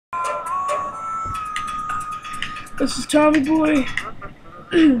This is Tommy Boy,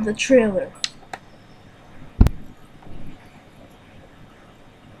 the trailer.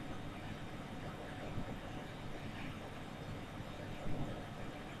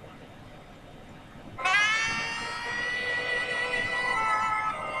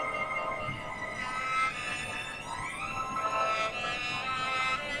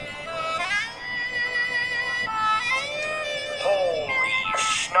 Holy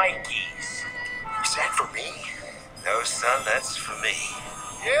shnikes. Is that for me? No, son, that's for me.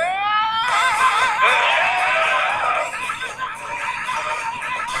 You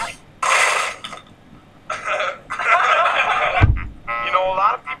know, a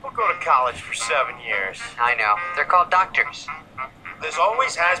lot of people go to college for 7 years. I know. They're called doctors. There's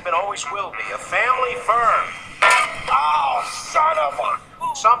always has been, always will be, a family firm. Oh, son of a...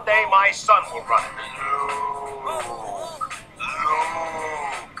 Someday my son will run it. Luke,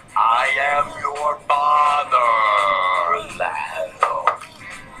 I am your father.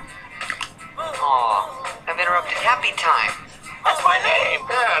 Aw, I've interrupted happy time. That's my name.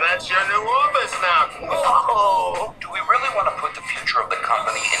 Yeah, that's your new office now. Oh, do we really want to put the future of the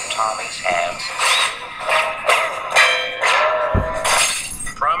company in Tommy's hands?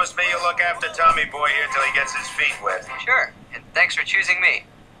 Promise me you'll look after Tommy Boy here till he gets his feet wet. Sure, and thanks for choosing me.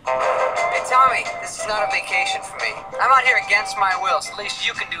 Hey, Tommy, this is not a vacation for me. I'm out here against my will, so the least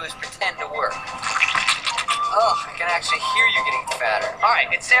you can do is pretend to work. Oh, I can actually hear you getting fatter. All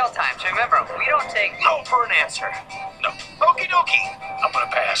right, it's sale time, so remember, we don't take No for an answer. No. Okie dokie. I'm gonna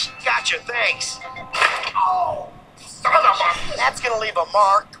pass. Gotcha, thanks. Oh, son of a... That's gonna leave a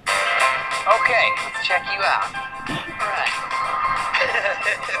mark. Okay, let's check you out. All right.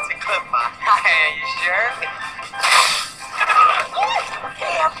 It's a clip, Ma. Hi, you sure?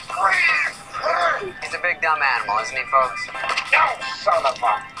 Can't breathe. He's a big dumb animal, isn't he, folks? No, son of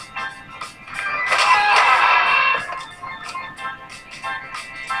a...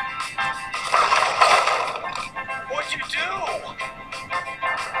 What'd you do?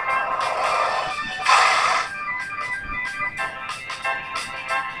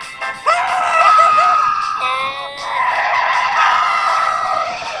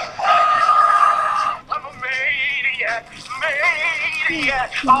 I'm a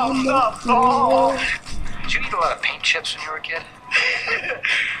maniac on the floor. Did you eat a lot of paint chips when you were a kid?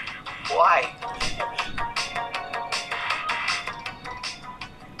 Why?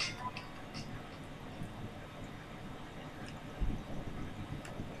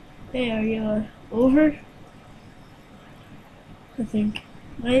 Hey, are you over? I think.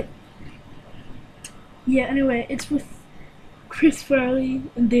 Right? Yeah, anyway, it's with Chris Farley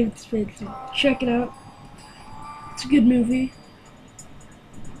and David Spade, so check it out. It's a good movie.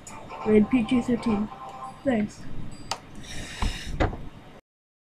 Rated PG-13. Thanks.